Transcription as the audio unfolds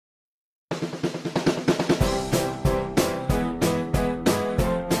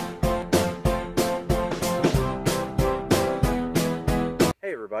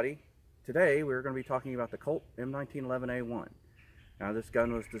Hey everybody, today we're going to be talking about the Colt M1911A1. Now this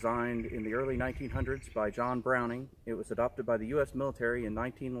gun was designed in the early 1900s by John Browning. It was adopted by the U.S. military in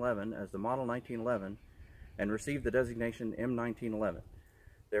 1911 as the Model 1911 and received the designation M1911.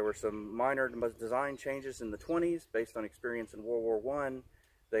 There were some minor design changes in the 20s based on experience in World War I.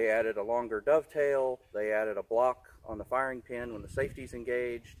 They added a longer dovetail, they added a block on the firing pin when the safety's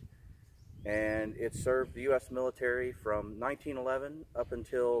engaged, and it served the U.S. military from 1911 up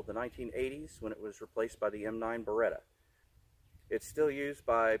until the 1980s when it was replaced by the M9 Beretta. It's still used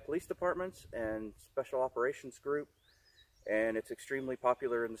by police departments and special operations group, and it's extremely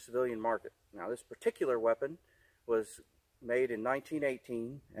popular in the civilian market. Now this particular weapon was made in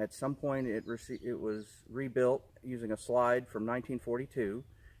 1918. At some point it was rebuilt using a slide from 1942,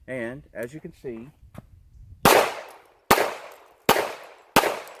 and as you can see,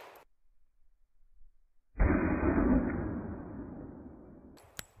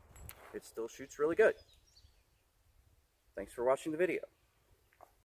 it still shoots really good. Thanks for watching the video.